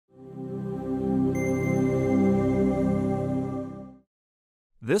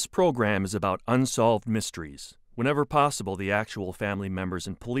This program is about unsolved mysteries. Whenever possible, the actual family members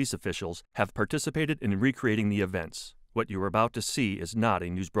and police officials have participated in recreating the events. What you are about to see is not a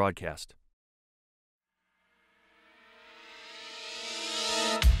news broadcast.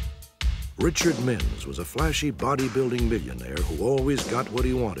 Richard Minns was a flashy bodybuilding millionaire who always got what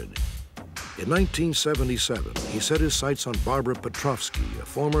he wanted. In 1977, he set his sights on Barbara Petrovsky, a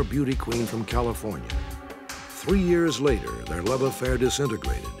former beauty queen from California. 3 years later, their love affair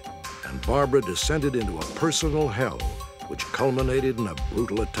disintegrated, and Barbara descended into a personal hell, which culminated in a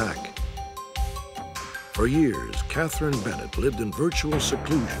brutal attack. For years, Catherine Bennett lived in virtual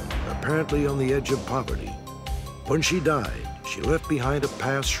seclusion, apparently on the edge of poverty. When she died, she left behind a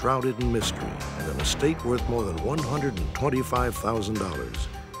past shrouded in mystery and an estate worth more than $125,000.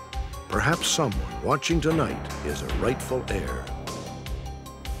 Perhaps someone watching tonight is a rightful heir.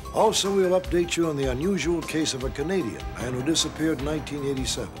 Also, we'll update you on the unusual case of a Canadian man who disappeared in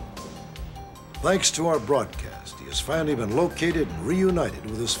 1987. Thanks to our broadcast, he has finally been located and reunited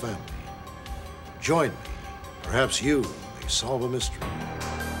with his family. Join me. Perhaps you may solve a mystery.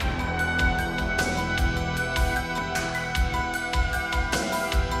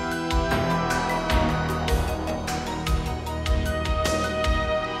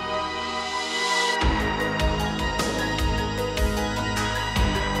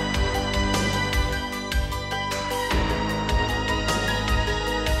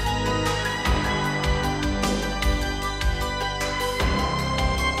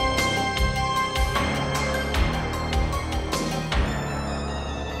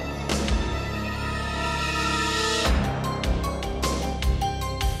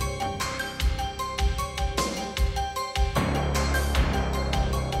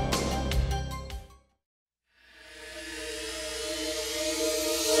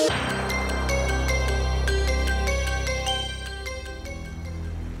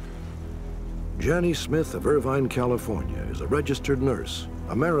 Jenny Smith of Irvine, California is a registered nurse,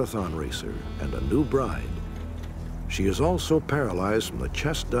 a marathon racer, and a new bride. She is also paralyzed from the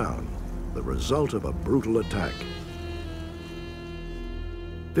chest down, the result of a brutal attack.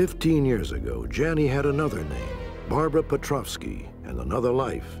 15 years ago, Jenny had another name, Barbara Petrovsky, and another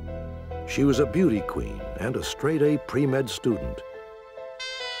life. She was a beauty queen and a straight-A pre-med student.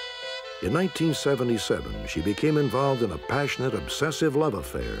 In 1977, she became involved in a passionate, obsessive love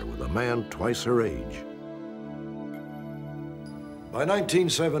affair with a man twice her age. By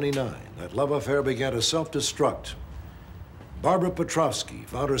 1979, that love affair began to self-destruct. Barbara Petrovsky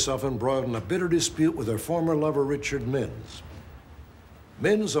found herself embroiled in a bitter dispute with her former lover, Richard Minns.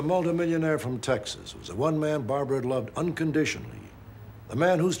 Minns, a multimillionaire from Texas, was the one man Barbara had loved unconditionally, the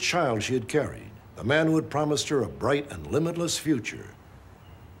man whose child she had carried, the man who had promised her a bright and limitless future.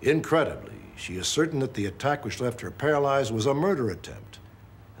 Incredibly, she is certain that the attack which left her paralyzed was a murder attempt,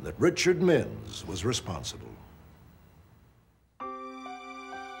 and that Richard Minns was responsible.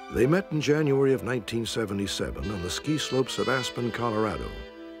 They met in January of 1977 on the ski slopes of Aspen, Colorado.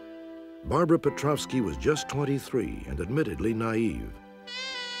 Barbara Petrovsky was just 23 and admittedly naive.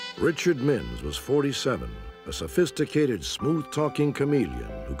 Richard Minns was 47, a sophisticated, smooth-talking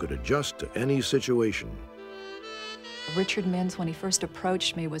chameleon who could adjust to any situation. Richard Minns, when he first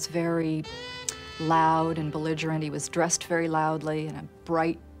approached me, was very loud and belligerent. He was dressed very loudly in a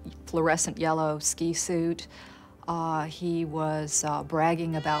bright fluorescent yellow ski suit. He was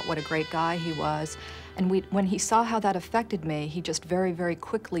bragging about what a great guy he was. And when he saw how that affected me, he just very, very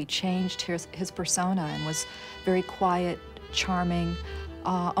quickly changed his persona and was very quiet, charming,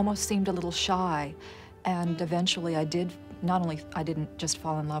 almost seemed a little shy. And eventually I didn't just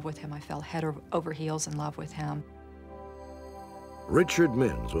fall in love with him, I fell head over heels in love with him. Richard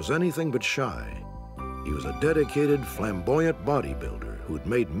Minns was anything but shy. He was a dedicated, flamboyant bodybuilder who'd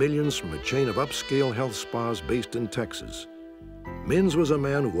made millions from a chain of upscale health spas based in Texas. Minns was a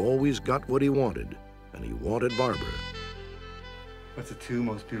man who always got what he wanted, and he wanted Barbara. What's the two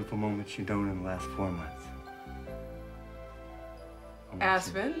most beautiful moments you've known in the last 4 months?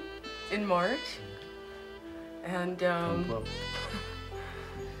 Aspen in March, and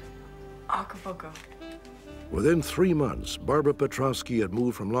Acapulco. Within 3 months, Barbara Petrovsky had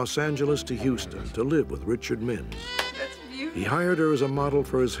moved from Los Angeles to Houston to live with Richard Minns. That's beautiful. He hired her as a model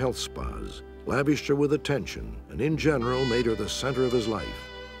for his health spas, lavished her with attention, and in general made her the center of his life.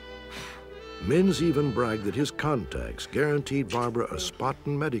 Minns even bragged that his contacts guaranteed Barbara a spot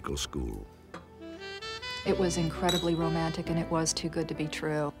in medical school. It was incredibly romantic, and it was too good to be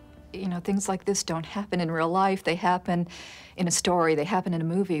true. You know, things like this don't happen in real life. They happen in a story, they happen in a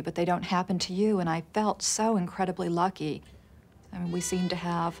movie, but they don't happen to you, and I felt so incredibly lucky. I mean, we seemed to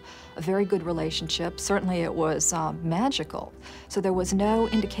have a very good relationship. Certainly it was magical. So there was no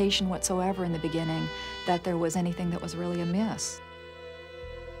indication whatsoever in the beginning that there was anything that was really amiss.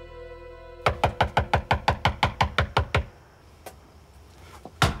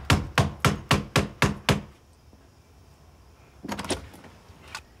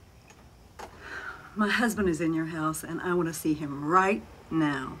 My husband is in your house, and I want to see him right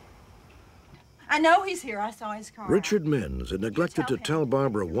now. I know he's here. I saw his car. Richard Menz had neglected to tell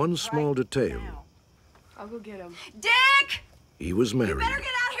Barbara one small detail. I'll go get him. Dick! He was married. You better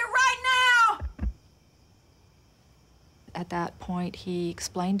get out here right now! At that point, he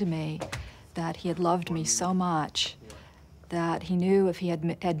explained to me that he had loved me so much that he knew if he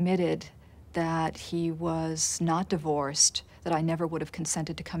had admitted that he was not divorced, that I never would have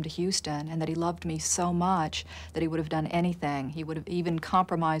consented to come to Houston, and that he loved me so much that he would have done anything. He would have even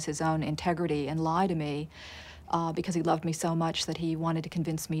compromised his own integrity and lie to me because he loved me so much that he wanted to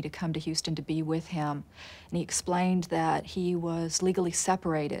convince me to come to Houston to be with him. And he explained that he was legally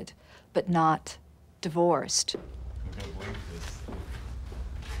separated, but not divorced.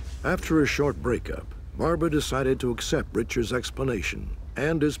 After a short breakup, Barbara decided to accept Richard's explanation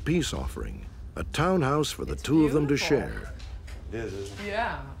and his peace offering, a townhouse for the two of them to share. It is, isn't it?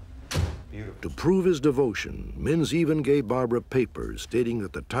 Yeah. Beautiful. To prove his devotion, Menz even gave Barbara papers stating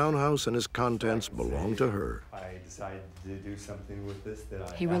that the townhouse and its contents belonged to her. I decided to do something with this that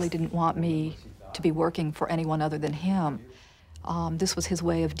I... He really didn't want me to be working for anyone other than him. This was his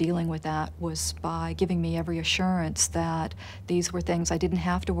way of dealing with that, was by giving me every assurance that these were things I didn't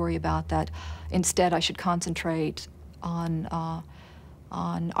have to worry about, that instead I should concentrate on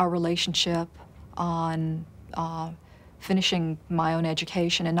our relationship, on finishing my own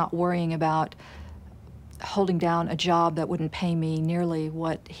education and not worrying about holding down a job that wouldn't pay me nearly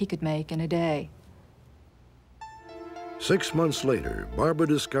what he could make in a day. 6 months later, Barbara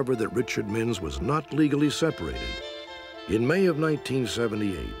discovered that Richard Menz was not legally separated. In May of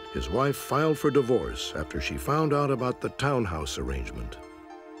 1978, his wife filed for divorce after she found out about the townhouse arrangement.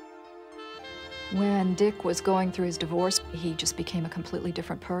 When Dick was going through his divorce, he just became a completely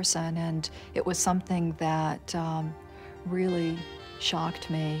different person, and it was something that really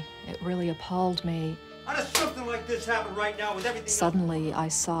shocked me. It really appalled me. How does something like this happen right now with everything? Suddenly, I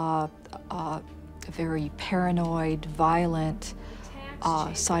saw a very paranoid, violent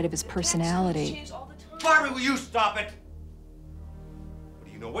side of his personality. Barbara, will you stop it? What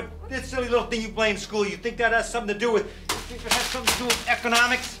do you know? What this silly little thing you blame school? You think that has something to do with? You think it has something to do with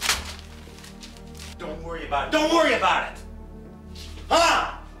economics? Don't worry about it. Don't worry about it.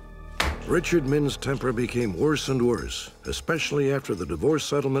 Huh? Richard Menz's temper became worse and worse, especially after the divorce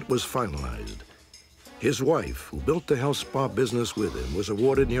settlement was finalized. His wife, who built the health spa business with him, was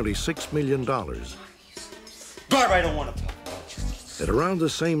awarded nearly $6 million. Barbara, I don't want to talk about you. At around the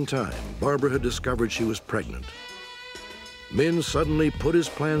same time, Barbara had discovered she was pregnant. Menz suddenly put his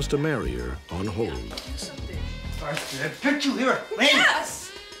plans to marry her on hold. Can't you hear it? Lane?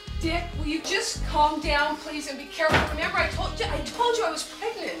 Yes! Dick, will you just calm down, please, and be careful? Remember, I told you I was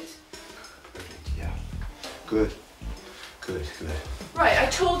pregnant. Yeah. Good. Good. Right, I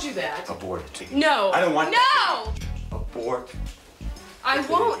told you that. Abort it. No. I don't want. No! Abort. I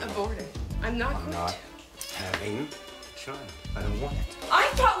won't abort it. I'm not I'm going not to. having a child. I don't want it. I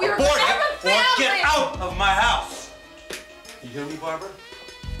thought we were Abort going to have a it or family! get out of my house. You hear me, Barbara?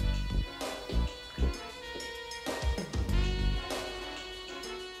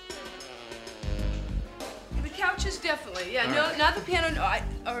 The couches, definitely. Yeah, no, not the piano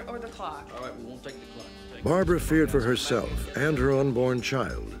or the clock. All right, we won't take the clock. Barbara feared for herself and her unborn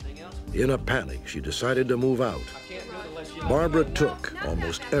child. In a panic, she decided to move out. Barbara took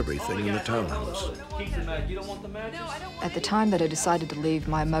almost everything in the townhouse. At the time that I decided to leave,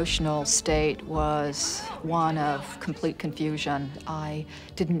 my emotional state was one of complete confusion. I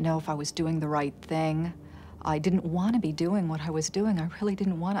didn't know if I was doing the right thing. I didn't want to be doing what I was doing. I really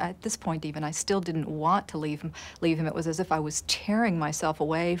didn't want to. At this point even, I still didn't want to leave him. It was as if I was tearing myself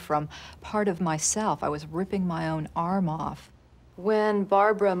away from part of myself. I was ripping my own arm off. When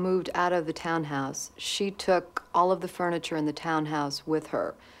Barbara moved out of the townhouse, she took all of the furniture in the townhouse with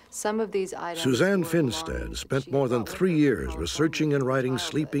her. Some of these items Suzanne were Finstead belongings spent she more than brought 3 with her years from researching and writing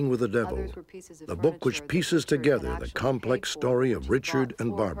childhood. Sleeping with the Devil, Others were pieces of the book which furniture that pieces Richard together had the actually complex paid for, story which of he Richard bought and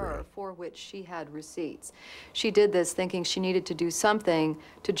for Barbara. her, for which she had receipts. She did this thinking she needed to do something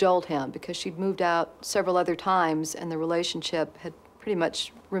to jolt him because she'd moved out several other times and the relationship had pretty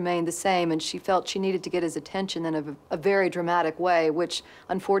much remained the same, and she felt she needed to get his attention in a very dramatic way, which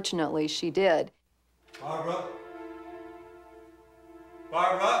unfortunately she did. Barbara?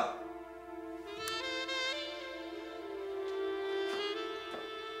 Barbara?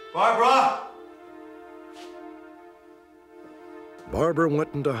 Barbara! Barbara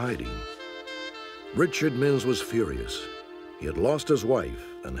went into hiding. Richard Minns was furious. He had lost his wife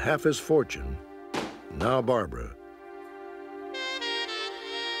and half his fortune. Now Barbara.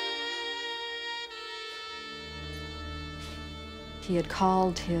 He had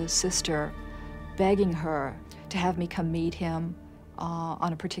called his sister, begging her to have me come meet him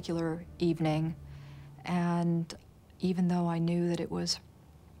on a particular evening. And even though I knew that it was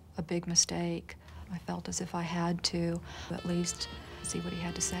a big mistake, I felt as if I had to at least see what he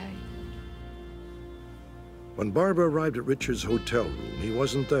had to say. When Barbara arrived at Richard's hotel room, he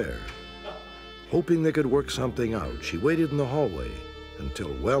wasn't there. Hoping they could work something out, she waited in the hallway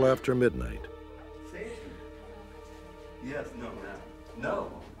until well after midnight. Yes, no, now.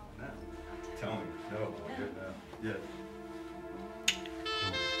 No, no. Tell me. No, good now. Yes.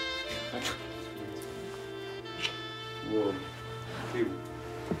 Whoa. Hey.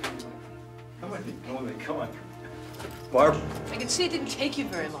 Come on. Barbara. I can see it didn't take you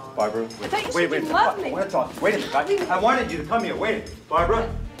very long. Barbara, I thought you said you loved me. I want to talk. Wait a minute. I wanted you to come here. Wait. Barbara.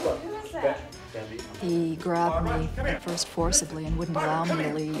 Look. Who is that? He grabbed me at first forcibly and wouldn't allow me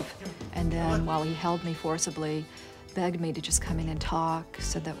to leave. And then while he held me forcibly, begged me to just come in and talk,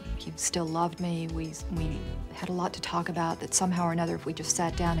 said that he still loved me. We had a lot to talk about, that somehow or another, if we just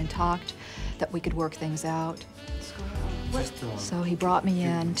sat down and talked, that we could work things out. So he brought me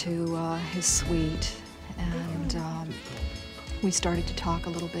in to his suite, and we started to talk a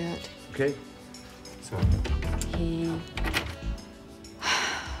little bit. Okay. So. He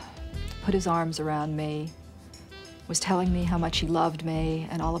put his arms around me, was telling me how much he loved me,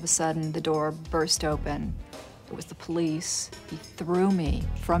 and all of a sudden the door burst open. It was the police. He threw me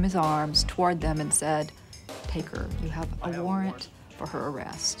from his arms toward them and said, "Take her. You have a warrant for her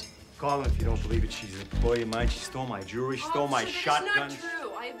arrest." Call him if you don't believe it. She's an employee of mine. She stole my jewelry, stole my shotguns. That's not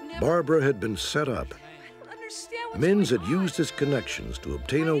true. I've never... Barbara had been set up. I don't understand what's Minns going had on. used his connections to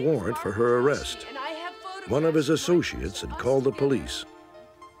obtain a warrant for her arrest. And I have photographs. One of his associates had called the police.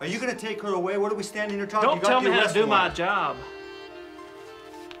 Are you going to take her away? What are we standing here talking? Don't tell me how to do my warrant. job.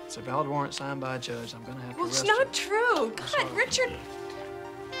 It's a valid warrant signed by a judge. I'm going to have to Well, arrest it's not you. true. God, Richard,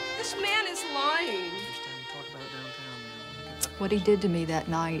 this man is lying. Talk about it downtown now. What he did to me that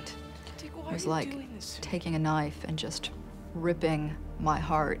night Dick, why was are you like doing this? taking a knife and just ripping my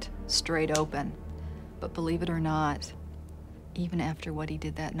heart straight open. But believe it or not, even after what he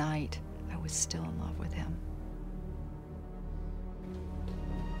did that night, I was still in love with him.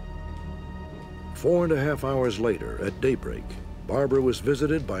 4.5 hours later, at daybreak, Barbara was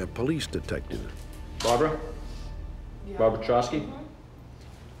visited by a police detective. Barbara? Yeah. Barbara Trosky?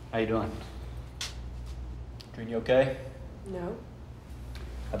 How you doing? Treating you okay? No.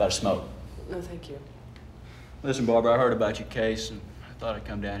 How about a smoke? No, thank you. Listen, Barbara, I heard about your case, and I thought I'd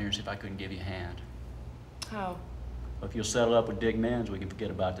come down here and see if I couldn't give you a hand. How? Well, if you'll settle up with Dick Minns, we can forget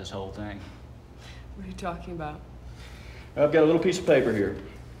about this whole thing. What are you talking about? I've got a little piece of paper here.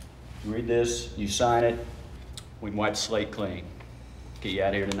 You read this, you sign it, we can wipe the slate clean. Get you out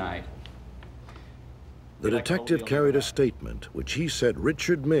of here tonight. The detective carried a statement which he said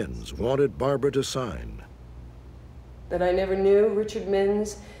Richard Minns wanted Barbara to sign. That I never knew Richard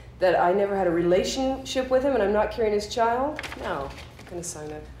Minns, that I never had a relationship with him, and I'm not carrying his child? No, I'm gonna sign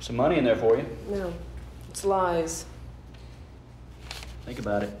it. Some money in there for you. No, it's lies. Think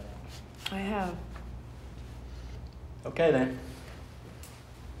about it. I have. Okay, then.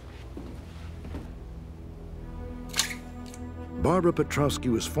 Barbara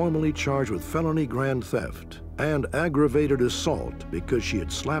Petrowski was formally charged with felony grand theft and aggravated assault because she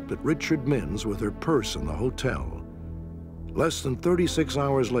had slapped at Richard Minns with her purse in the hotel. Less than 36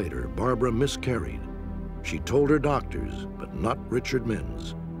 hours later, Barbara miscarried. She told her doctors, but not Richard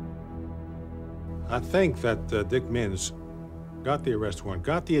Minns. I think that Dick Minns got the arrest warrant,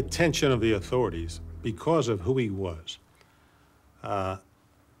 got the attention of the authorities because of who he was.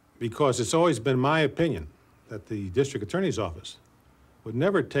 Because it's always been my opinion that the district attorney's office would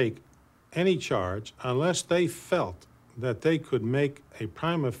never take any charge unless they felt that they could make a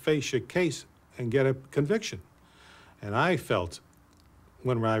prima facie case and get a conviction. And I felt,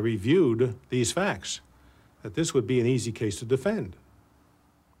 when I reviewed these facts, that this would be an easy case to defend.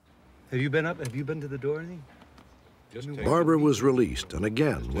 Have you been to the door or anything? Barbara was released and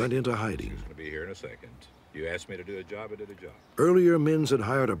again went into hiding. She's going to be here in a second. You asked me to do a job, I did a job. Earlier, Minns had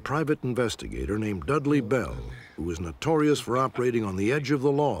hired a private investigator named Dudley Bell, who was notorious for operating on the edge of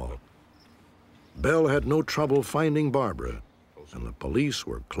the law. Bell had no trouble finding Barbara, and the police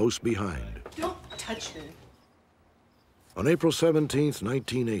were close behind. Don't touch me. On April 17,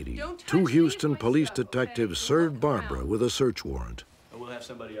 1980, two Houston police detectives served Barbara with a search warrant. We'll We'll have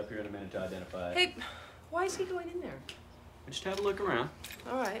somebody up here in a minute to identify it. Hey, why is he going in there? Just have a look around.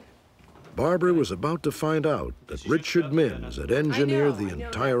 All right. Barbara was about to find out that Richard Mims had engineered the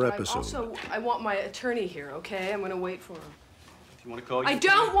entire episode. Also, I want my attorney here, okay? I'm going to wait for him. If you want to call you. I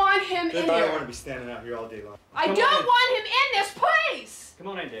don't want him in here. I don't want to be standing out here all day long. I don't want him in this place! Come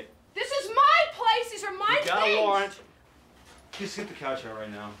on in, Dick. This is my place. These are my things. You got a warrant. Just get the couch out right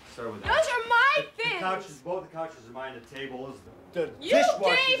now. Start with Those that. are my things. Both the couches are mine. The table is the You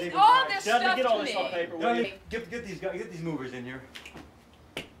dishwasher's gave even all mine. this Dudley, stuff get all to this me. on paper, will Dudley, you? get these movers in here.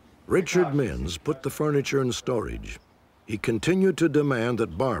 Richard Mims put the furniture in storage. He continued to demand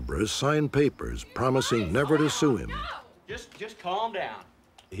that Barbara sign papers promising never to sue him. Just calm down.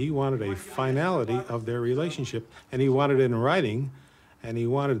 He wanted a finality of their relationship, and he wanted it in writing, and he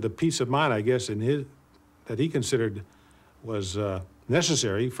wanted the peace of mind, I guess, that he considered was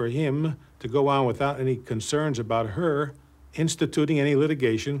necessary for him to go on without any concerns about her instituting any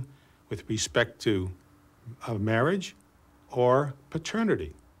litigation with respect to marriage or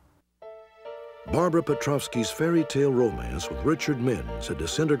paternity. Barbara Petrovsky's fairy tale romance with Richard Mims had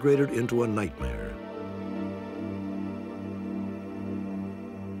disintegrated into a nightmare.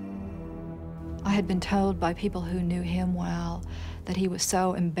 I had been told by people who knew him well that he was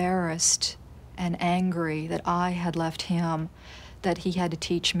so embarrassed and angry that I had left him, that he had to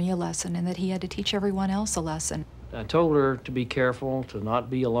teach me a lesson and that he had to teach everyone else a lesson. I told her to be careful, to not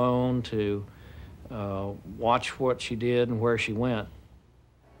be alone, to watch what she did and where she went.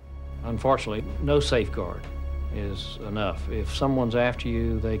 Unfortunately, no safeguard is enough. If someone's after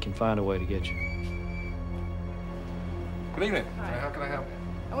you, they can find a way to get you. Good evening. Hi. How can I help you?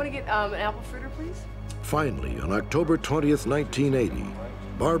 I want to get an apple fritter, please. Finally, on October 20th, 1980,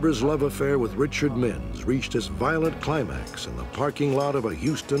 Barbara's love affair with Richard Mims reached its violent climax in the parking lot of a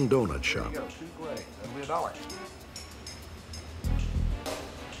Houston donut shop. There you go, 2 gray. That'll be $1.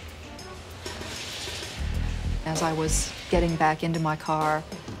 As I was getting back into my car,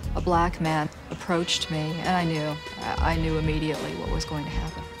 a black man approached me, and I knew immediately what was going to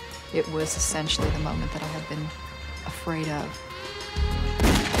happen. It was essentially the moment that I had been afraid of.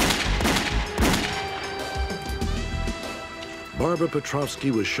 Barbara Petrovsky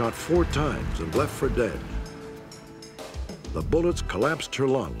was shot 4 times and left for dead. The bullets collapsed her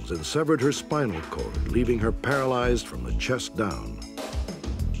lungs and severed her spinal cord, leaving her paralyzed from the chest down.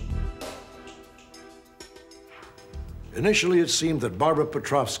 Initially, it seemed that Barbara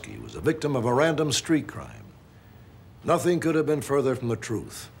Petrovsky was a victim of a random street crime. Nothing could have been further from the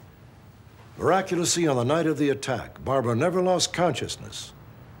truth. Miraculously, on the night of the attack, Barbara never lost consciousness.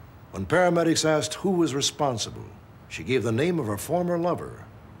 When paramedics asked who was responsible, she gave the name of her former lover,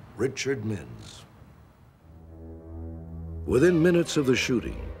 Richard Mims. Within minutes of the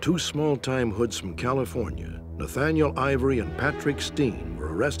shooting, 2 small-time hoods from California, Nathaniel Ivory and Patrick Steen,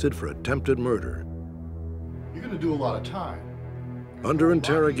 were arrested for attempted murder. You're going to do a lot of time. Under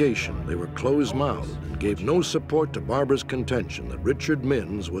interrogation, they were closed-mouthed and gave no support to Barbara's contention that Richard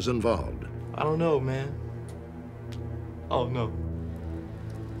Mims was involved. I don't know, man. Oh, no.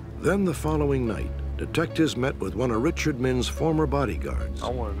 Then the following night, detectives met with one of Richard Mims' former bodyguards. I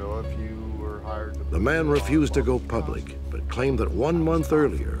want to know if you were hired to... The man refused to go public, but claimed that 1 month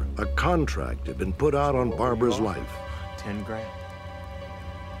earlier, a contract had been put out on Barbara's life. 10 grand.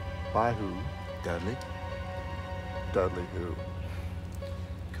 By who? Dudley? Dudley who?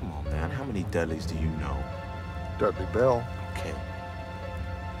 Come on, man. How many Dudleys do you know? Dudley Bell. Okay.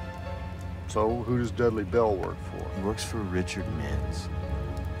 So who does Dudley Bell work for? He works for Richard Mims.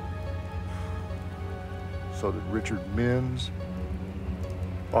 So did Richard Mims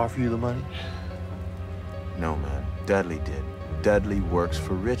offer you the money? No, man. Dudley did. Dudley works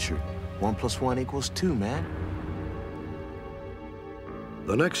for Richard. 1 + 1 = 2, man.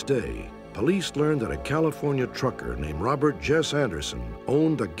 The next day, police learned that a California trucker named Robert Jess Anderson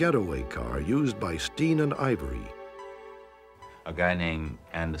owned a getaway car used by Steen and Ivory. A guy named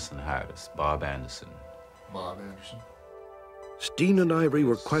Anderson hired us, Bob Anderson. Bob Anderson. Steen and Ivory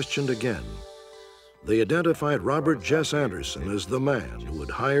were questioned again. They identified Robert Jess Anderson as the man who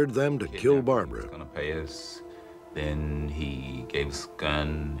had hired them to kill Barbara. Gonna pay us. Then he gave us a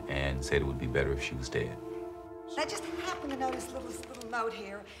gun and said it would be better if she was dead. I just happened to notice little note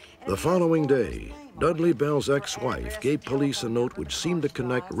here. The following day, Dudley Bell's ex-wife gave police a note which seemed to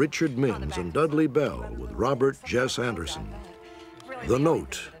connect Richard Mims and Dudley Bell with Robert Jess Anderson. The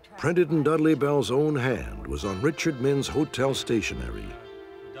note, printed in Dudley Bell's own hand, was on Richard Mims' hotel stationery.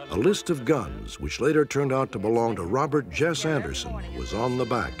 A list of guns, which later turned out to belong to Robert Jess Anderson, was on the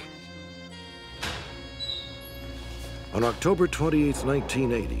back. On October 28,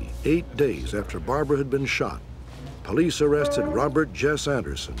 1980, 8 days after Barbara had been shot, police arrested Robert Jess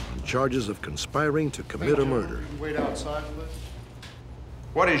Anderson on charges of conspiring to commit a murder. Wait outside, please.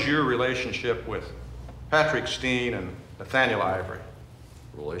 What is your relationship with Patrick Steen and Nathaniel Ivory?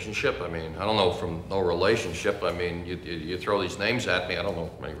 Relationship? I mean, I don't know from no relationship. I mean, you throw these names at me, I don't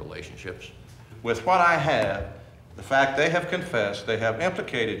know many relationships. With what I have, the fact they have confessed, they have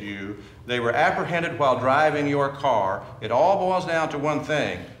implicated you, they were apprehended while driving your car, it all boils down to one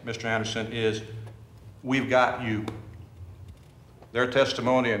thing, Mr. Anderson, is we've got you. Their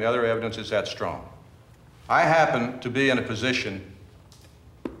testimony and the other evidence is that strong. I happen to be in a position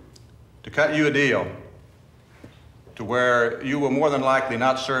to cut you a deal to where you will more than likely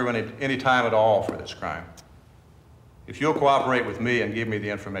not serve any time at all for this crime. If you'll cooperate with me and give me the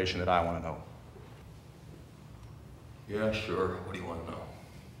information that I want to know. Yeah, sure. What do you want to know?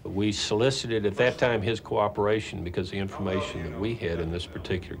 We solicited at that time his cooperation because the information that we had in this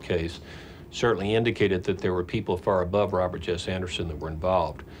particular case certainly indicated that there were people far above Robert Jess Anderson that were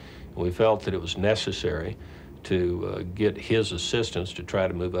involved. And we felt that it was necessary to get his assistance to try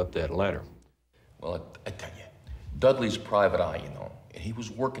to move up that ladder. Well, I tell you, Dudley's private eye, you know, and he was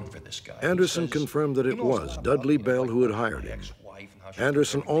working for this guy. Anderson confirmed that it was Dudley Bell who had hired him.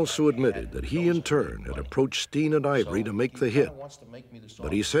 Anderson also admitted that he, in turn, had approached Steen and Ivory to make the hit,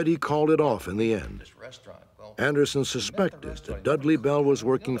 but he said he called it off in the end. Anderson suspected that Dudley Bell was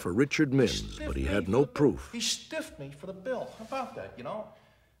working for Richard Minns, but he had no proof. He stiffed me for the bill. How about that, you know?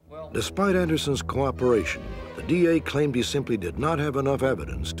 Despite Anderson's cooperation, the DA claimed he simply did not have enough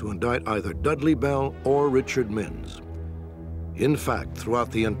evidence to indict either Dudley Bell or Richard Minns. In fact,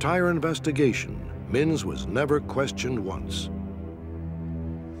 throughout the entire investigation, Minns was never questioned once.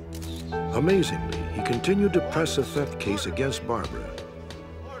 Amazingly, he continued to press a theft case against Barbara.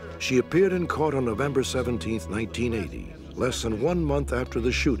 She appeared in court on November 17, 1980, less than 1 month after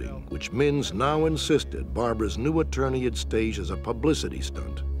the shooting, which Minns now insisted Barbara's new attorney had staged as a publicity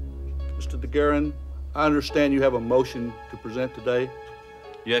stunt. Mr. DeGuerin, I understand you have a motion to present today.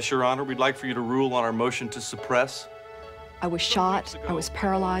 Yes, Your Honor. We'd like for you to rule on our motion to suppress. I was shot, I was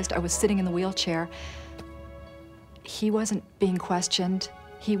paralyzed, I was sitting in the wheelchair. He wasn't being questioned.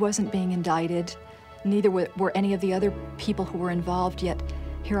 He wasn't being indicted. Neither were any of the other people who were involved, yet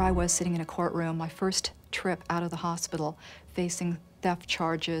here I was sitting in a courtroom, my first trip out of the hospital, facing theft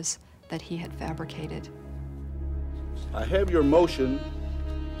charges that he had fabricated. I have your motion.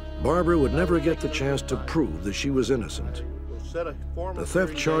 Barbara would never get the chance to prove that she was innocent. The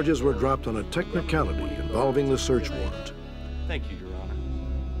theft charges were dropped on a technicality involving the search warrant. Thank you, Your Honor.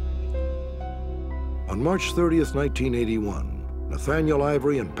 On March 30th, 1981, Nathaniel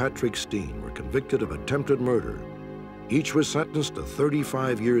Ivory and Patrick Steen were convicted of attempted murder. Each was sentenced to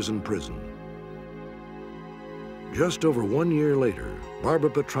 35 years in prison. Just over 1 year later, Barbara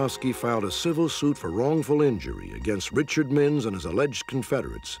Petrovsky filed a civil suit for wrongful injury against Richard Minns and his alleged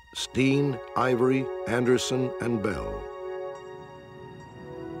Confederates, Steen, Ivory, Anderson, and Bell.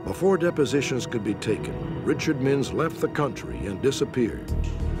 Before depositions could be taken, Richard Minns left the country and disappeared.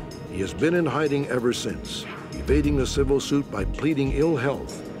 He has been in hiding ever since, evading the civil suit by pleading ill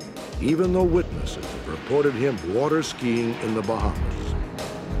health, even though witnesses have reported him water skiing in the Bahamas.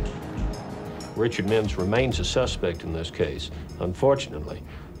 Richard Minns remains a suspect in this case, unfortunately,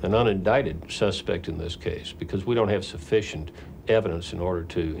 an unindicted suspect in this case, because we don't have sufficient evidence in order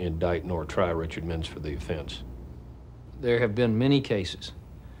to indict nor try Richard Minns for the offense. There have been many cases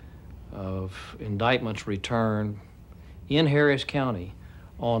of indictments returned in Harris County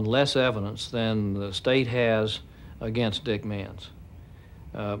on less evidence than the state has against Dick Minns.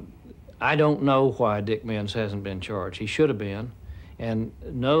 I don't know why Dick Minns hasn't been charged. He should have been, and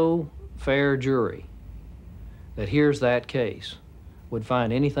no fair jury that hears that case would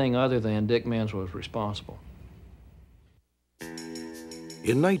find anything other than Dick Minns was responsible.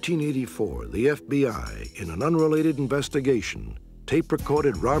 In 1984, the FBI, in an unrelated investigation,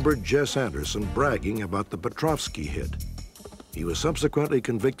 tape-recorded Robert Jess Anderson bragging about the Petrovsky hit. He was subsequently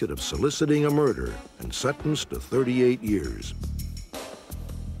convicted of soliciting a murder and sentenced to 38 years.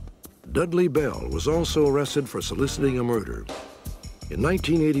 Dudley Bell was also arrested for soliciting a murder. In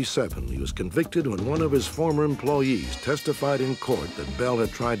 1987, he was convicted when one of his former employees testified in court that Bell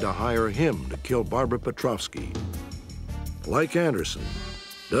had tried to hire him to kill Barbara Petrovsky. Like Anderson,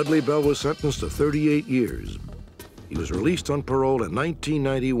 Dudley Bell was sentenced to 38 years. He was released on parole in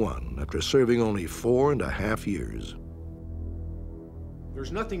 1991 after serving only 4.5 years.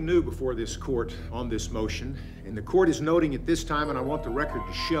 There's nothing new before this court on this motion, and the court is noting at this time, and I want the record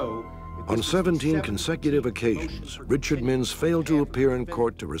to show. On 17 consecutive occasions, Richard Minns failed to appear in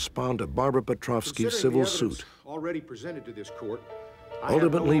court to respond to Barbara Petrovsky's civil suit. Already presented to this court,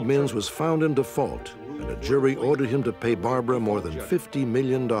 Ultimately, Mins was found in default, and a jury ordered him to pay Barbara more than $50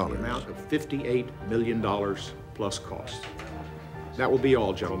 million. The amount of $58 million plus costs. That will be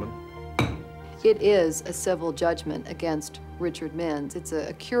all, gentlemen. It is a civil judgment against Richard Mins. It's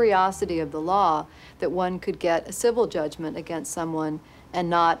a curiosity of the law that one could get a civil judgment against someone and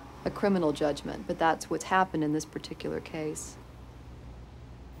not a criminal judgment, but that's what's happened in this particular case.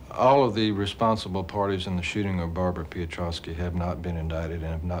 All of the responsible parties in the shooting of Barbara Piotrowski have not been indicted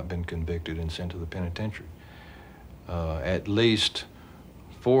and have not been convicted and sent to the penitentiary. At least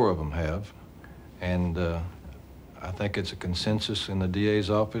 4 of them have, and I think it's a consensus in the DA's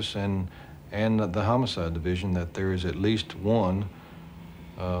office and the homicide division that there is at least one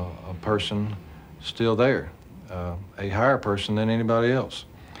a person still there, a higher person than anybody else,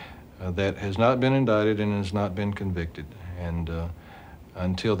 that has not been indicted and has not been convicted. And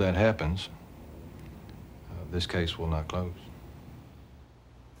until that happens, this case will not close.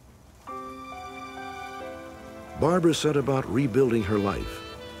 Barbara set about rebuilding her life.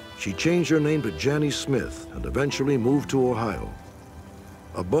 She changed her name to Janie Smith and eventually moved to Ohio.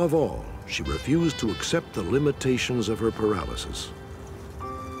 Above all, she refused to accept the limitations of her paralysis.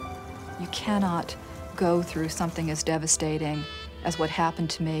 You cannot go through something as devastating as what happened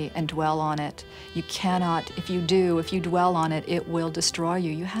to me and dwell on it. You cannot, if you dwell on it, it will destroy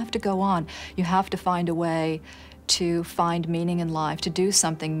you. You have to go on. You have to find a way to find meaning in life, to do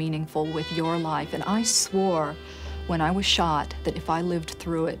something meaningful with your life. And I swore when I was shot that if I lived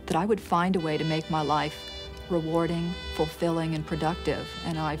through it, that I would find a way to make my life rewarding, fulfilling, and productive.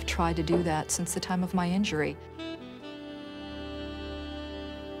 And I've tried to do that since the time of my injury.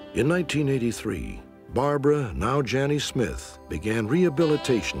 In 1983, Barbara, now Janie Smith, began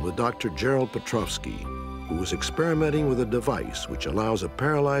rehabilitation with Dr. Gerald Petrovsky, who was experimenting with a device which allows a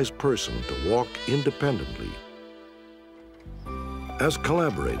paralyzed person to walk independently. As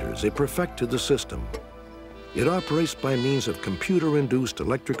collaborators, they perfected the system. It operates by means of computer-induced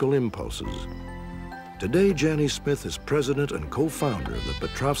electrical impulses. Today, Janie Smith is president and co-founder of the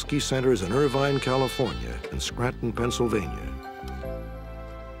Petrovsky Centers in Irvine, California, and Scranton, Pennsylvania.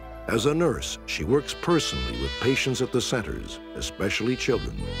 As a nurse, she works personally with patients at the centers, especially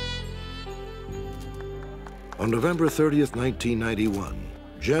children. On November 30th, 1991,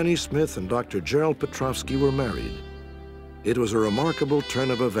 Janie Smith and Dr. Gerald Petrovsky were married. It was a remarkable turn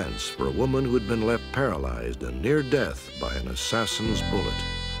of events for a woman who had been left paralyzed and near death by an assassin's bullet.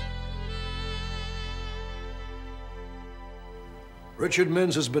 Richard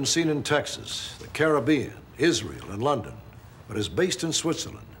Mins has been seen in Texas, the Caribbean, Israel, and London, but is based in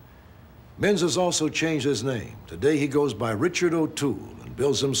Switzerland. Mins has also changed his name. Today he goes by Richard O'Toole and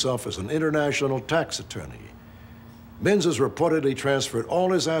bills himself as an international tax attorney. Mins has reportedly transferred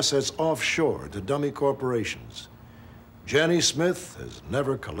all his assets offshore to dummy corporations. Janie Smith has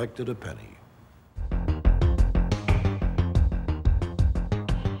never collected a penny.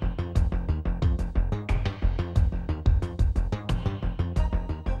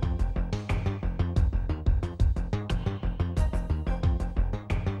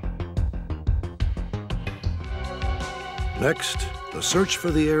 Next, the search for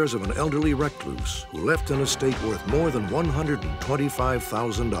the heirs of an elderly recluse who left an estate worth more than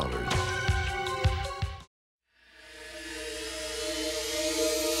 $125,000.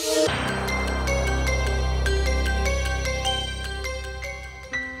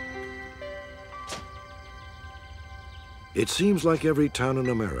 It seems like every town in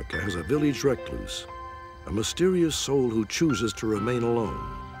America has a village recluse, a mysterious soul who chooses to remain alone,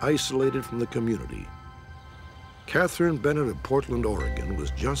 isolated from the community. Catherine Bennett of Portland, Oregon was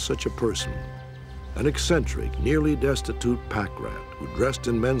just such a person, an eccentric, nearly destitute pack rat who dressed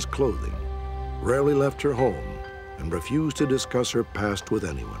in men's clothing, rarely left her home, and refused to discuss her past with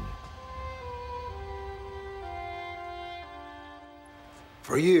anyone.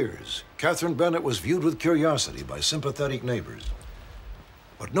 For years, Catherine Bennett was viewed with curiosity by sympathetic neighbors.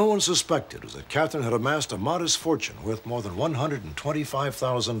 What no one suspected was that Catherine had amassed a modest fortune worth more than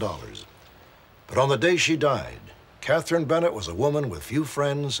 $125,000. But on the day she died, Catherine Bennett was a woman with few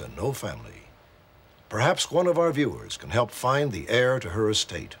friends and no family. Perhaps one of our viewers can help find the heir to her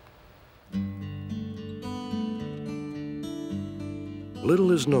estate.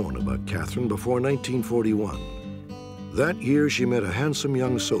 Little is known about Catherine before 1941. That year, she met a handsome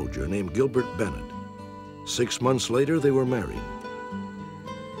young soldier named Gilbert Bennett. 6 months later, they were married.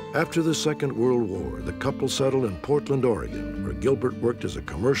 After the Second World War, the couple settled in Portland, Oregon, where Gilbert worked as a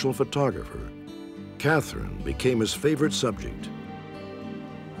commercial photographer. Catherine became his favorite subject.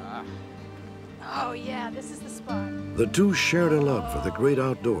 Oh, yeah, this is the spot. The two shared a love for the great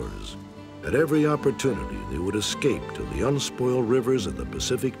outdoors. At every opportunity, they would escape to the unspoiled rivers of the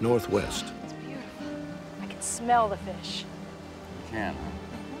Pacific Northwest. It's beautiful. I can smell the fish. You can, huh?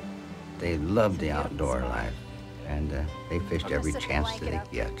 They love the outdoor life, and they fished every chance that they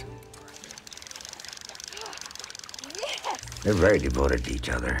get. They're very devoted to each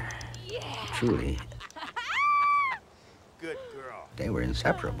other. Truly. Good girl. They were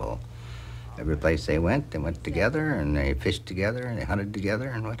inseparable. Every place they went together, and they fished together, and they hunted together,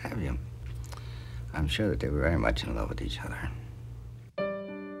 and what have you. I'm sure that they were very much in love with each other.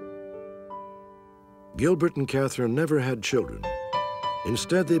 Gilbert and Catherine never had children.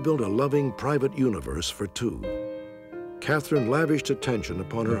 Instead, they built a loving private universe for two. Catherine lavished attention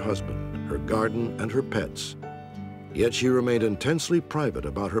upon her husband, her garden, and her pets. Yet she remained intensely private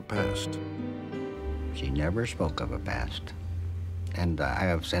about her past. She never spoke of a past. And I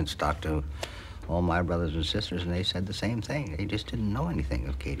have since talked to all my brothers and sisters, and they said the same thing. They just didn't know anything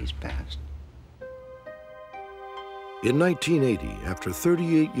of Katie's past. In 1980, after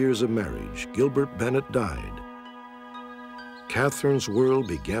 38 years of marriage, Gilbert Bennett died. Catherine's world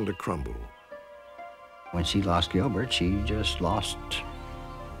began to crumble. When she lost Gilbert, she just lost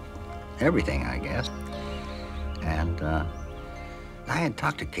everything, I guess. And I had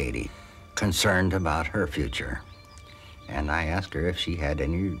talked to Katie, concerned about her future. And I asked her if she had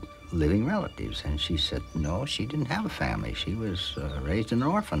any living relatives, and she said no, she didn't have a family. She was raised in an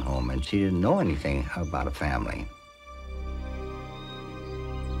orphan home, and she didn't know anything about a family.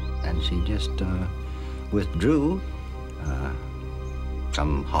 And she just withdrew.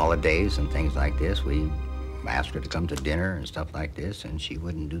 Some holidays and things like this, we asked her to come to dinner and stuff like this, and she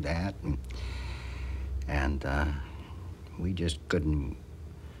wouldn't do that. And we just couldn't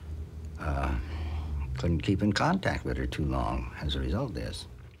keep in contact with her too long as a result of this.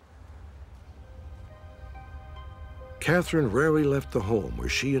 Catherine rarely left the home where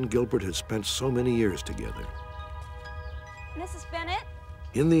she and Gilbert had spent so many years together. Mrs. Bennett?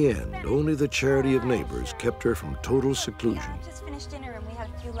 In the end, only the charity of neighbors kept her from total seclusion. I just finished dinner and we had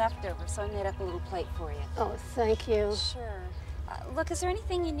a few leftovers, so I made up a little plate for you. Oh, thank you. Sure. Look, is there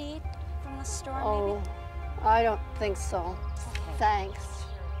anything you need from the store, maybe? I don't think so. Okay. Thanks.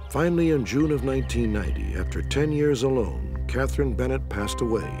 Finally, in June of 1990, after 10 years alone, Catherine Bennett passed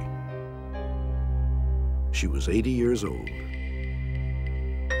away. She was 80 years old.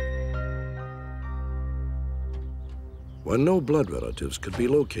 When no blood relatives could be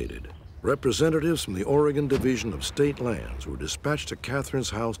located, representatives from the Oregon Division of State Lands were dispatched to Catherine's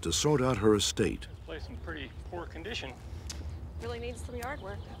house to sort out her estate. This place in pretty poor condition. Really needs some yard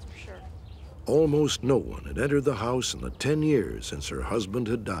work, that's for sure. Almost no one had entered the house in the 10 years since her husband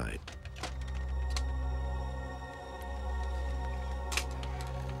had died.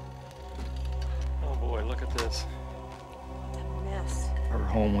 Oh boy, look at this. A mess. Her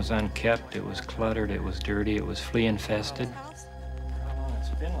home was unkept, it was cluttered, it was dirty, it was flea infested. How long has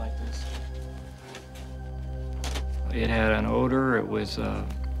it been like this? It had an odor, it was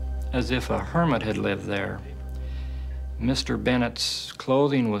as if a hermit had lived there. Mr. Bennett's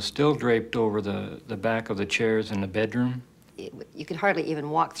clothing was still draped over the back of the chairs in the bedroom. You could hardly even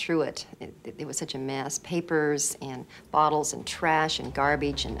walk through it. It was such a mess. Papers and bottles and trash and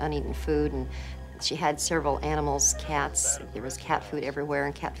garbage and uneaten food. And she had several animals, cats. There was cat food everywhere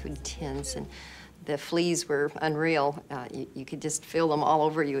and cat food tins. And the fleas were unreal. You could just feel them all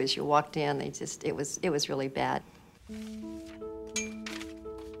over you as you walked in. It was really bad.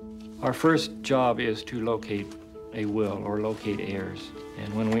 Our first job is to locate a will or locate heirs.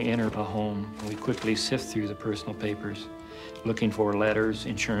 And when we enter a home, we quickly sift through the personal papers, looking for letters,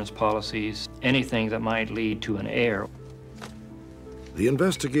 insurance policies, anything that might lead to an heir. The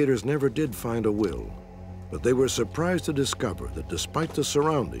investigators never did find a will, but they were surprised to discover that despite the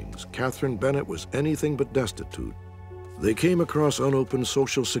surroundings, Catherine Bennett was anything but destitute. They came across unopened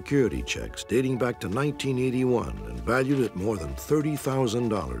Social Security checks dating back to 1981 and valued at more than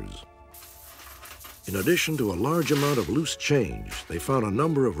 $30,000. In addition to a large amount of loose change, they found a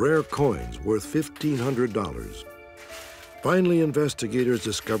number of rare coins worth $1,500. Finally, investigators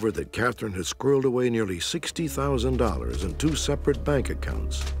discovered that Catherine had squirreled away nearly $60,000 in two separate bank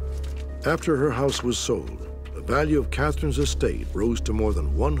accounts. After her house was sold, the value of Catherine's estate rose to more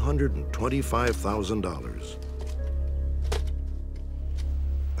than $125,000.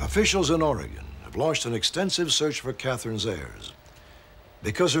 Officials in Oregon have launched an extensive search for Catherine's heirs.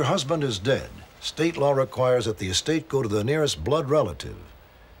 Because her husband is dead, state law requires that the estate go to the nearest blood relative.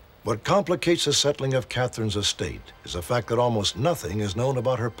 What complicates the settling of Catherine's estate is the fact that almost nothing is known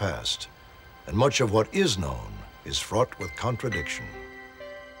about her past, and much of what is known is fraught with contradiction.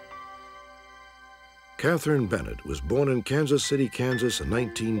 Catherine Bennett was born in Kansas City, Kansas in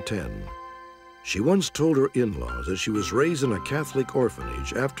 1910. She once told her in-laws that she was raised in a Catholic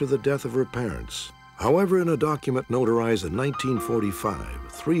orphanage after the death of her parents. However, in a document notarized in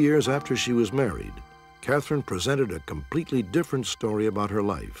 1945, 3 years after she was married, Catherine presented a completely different story about her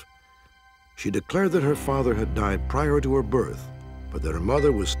life. She declared that her father had died prior to her birth, but that her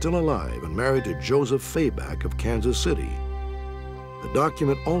mother was still alive and married to Joseph Fayback of Kansas City. The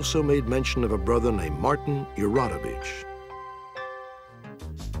document also made mention of a brother named Martin Uratovich.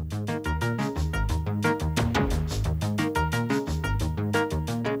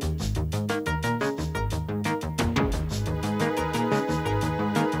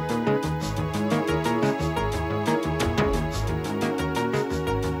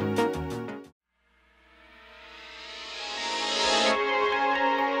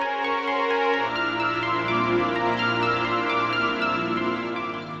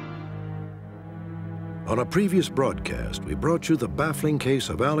 On a previous broadcast, we brought you the baffling case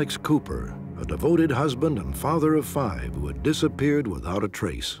of Alex Cooper, a devoted husband and father of 5 who had disappeared without a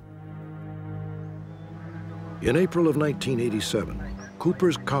trace. In April of 1987,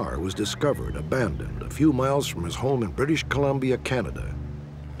 Cooper's car was discovered abandoned a few miles from his home in British Columbia, Canada.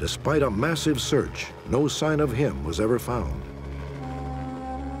 Despite a massive search, no sign of him was ever found.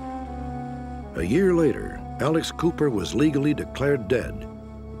 A year later, Alex Cooper was legally declared dead.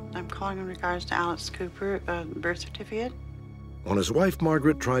 I'm calling in regards to Alex Cooper, birth certificate. When his wife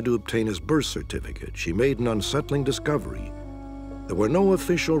Margaret tried to obtain his birth certificate, she made an unsettling discovery. There were no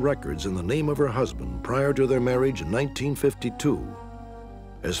official records in the name of her husband prior to their marriage in 1952.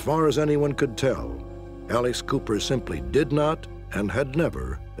 As far as anyone could tell, Alex Cooper simply did not and had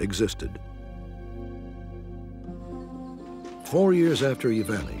never existed. 4 years after he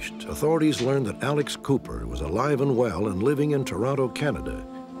vanished, authorities learned that Alex Cooper was alive and well and living in Toronto, Canada.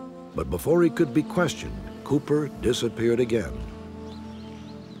 But before he could be questioned, Cooper disappeared again.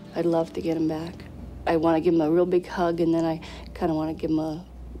 I'd love to get him back. I want to give him a real big hug, and then I kind of want to give him a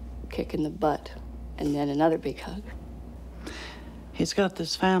kick in the butt, and then another big hug. He's got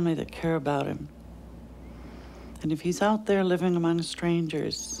this family that care about him. And if he's out there living among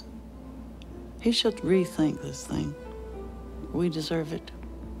strangers, he should rethink this thing. We deserve it,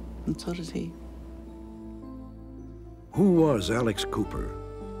 and so does he. Who was Alex Cooper?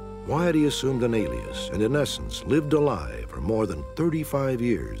 Why had he assumed an alias and, in essence, lived a lie for more than 35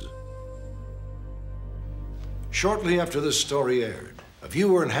 years? Shortly after this story aired, a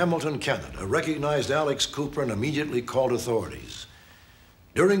viewer in Hamilton, Canada, recognized Alex Cooper and immediately called authorities.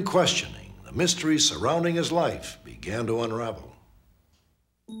 During questioning, the mysteries surrounding his life began to unravel.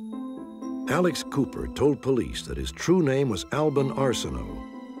 Alex Cooper told police that his true name was Albin Arsenault.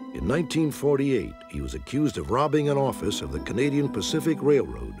 In 1948, he was accused of robbing an office of the Canadian Pacific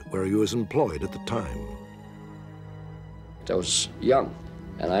Railroad, where he was employed at the time. I was young,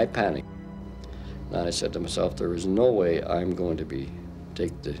 and I panicked. And I said to myself, there is no way I'm going to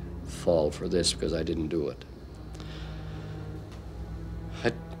take the fall for this because I didn't do it.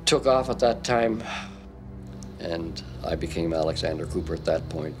 I took off at that time, and I became Alexander Cooper at that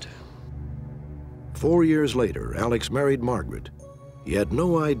point. 4 years later, Alex married Margaret. He had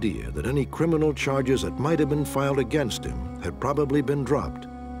no idea that any criminal charges that might have been filed against him had probably been dropped.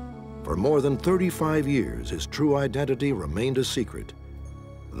 For more than 35 years, his true identity remained a secret.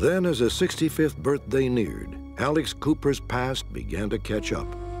 Then, as his 65th birthday neared, Alex Cooper's past began to catch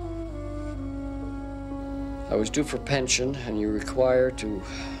up. I was due for pension, and you're required to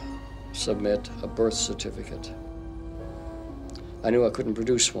submit a birth certificate. I knew I couldn't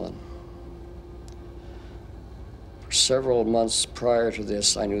produce one. For several months prior to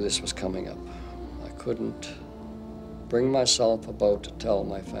this, I knew this was coming up. I couldn't bring myself about to tell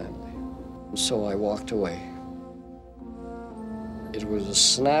my family. And so I walked away. It was a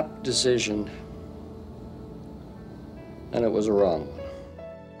snap decision, and it was a wrong one.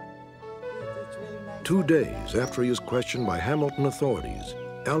 2 days after he was questioned by Hamilton authorities,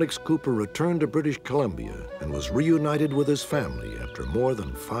 Alex Cooper returned to British Columbia and was reunited with his family after more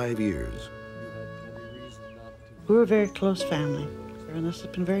than 5 years. We're a very close family, and this has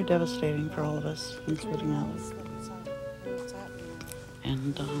been very devastating for all of us, including Alex.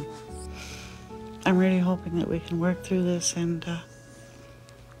 And I'm really hoping that we can work through this and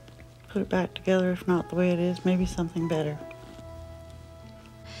put it back together, if not the way it is, maybe something better.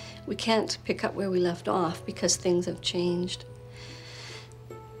 We can't pick up where we left off because things have changed.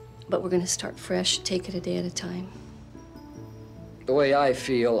 But we're going to start fresh, take it a day at a time. The way I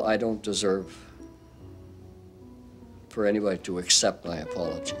feel, I don't deserve for anybody to accept my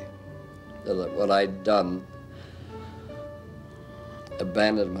apology. That what I'd done,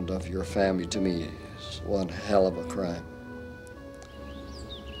 abandonment of your family to me is one hell of a crime.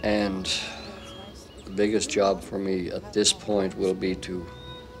 And The biggest job for me at this point will be to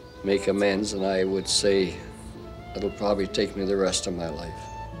make amends, and I would say it'll probably take me the rest of my life.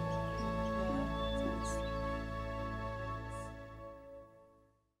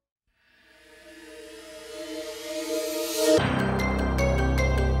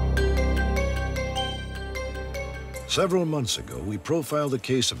 Several months ago, we profiled the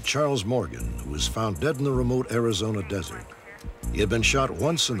case of Charles Morgan, who was found dead in the remote Arizona desert. He had been shot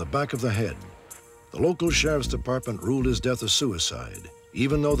once in the back of the head. The local sheriff's department ruled his death a suicide,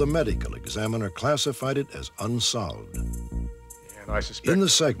 even though the medical examiner classified it as unsolved. In the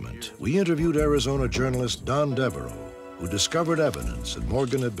segment, we interviewed Arizona journalist Don Devereaux, who discovered evidence that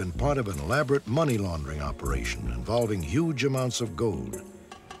Morgan had been part of an elaborate money laundering operation involving huge amounts of gold.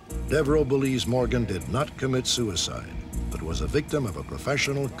 Devereaux believes Morgan did not commit suicide, but was a victim of a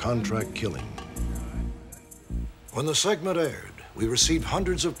professional contract killing. When the segment aired, we received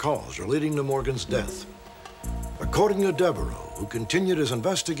hundreds of calls relating to Morgan's death. According to Devereaux, who continued his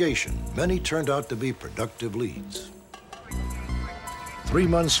investigation, many turned out to be productive leads. 3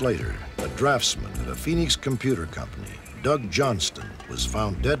 months later, a draftsman at a Phoenix computer company, Doug Johnston, was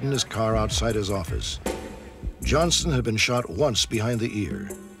found dead in his car outside his office. Johnston had been shot once behind the ear,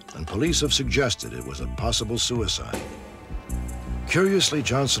 and police have suggested it was a possible suicide. Curiously,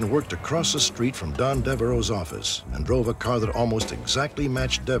 Johnson worked across the street from Don Devereaux's office and drove a car that almost exactly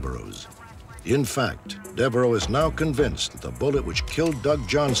matched Devereaux's. In fact, Devereaux is now convinced that the bullet which killed Doug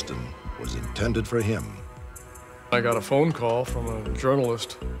Johnston was intended for him. I got a phone call from a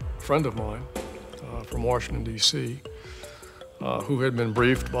journalist friend of mine from Washington, D.C., who had been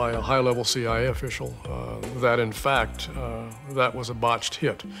briefed by a high-level CIA official that, in fact, that was a botched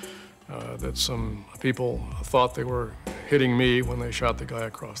hit, that some people thought they were hitting me when they shot the guy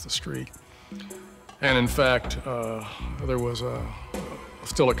across the street. And, in fact, there was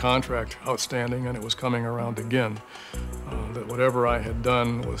still a contract outstanding, and it was coming around again, that whatever I had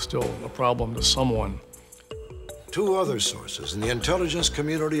done was still a problem to someone. 2 other sources in the intelligence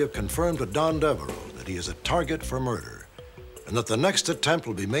community have confirmed to Don Devereaux that he is a target for murder, and that the next attempt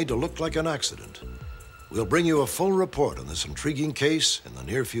will be made to look like an accident. We'll bring you a full report on this intriguing case in the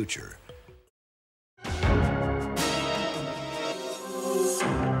near future.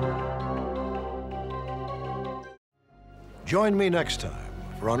 Join me next time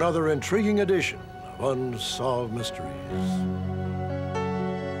for another intriguing edition of Unsolved Mysteries.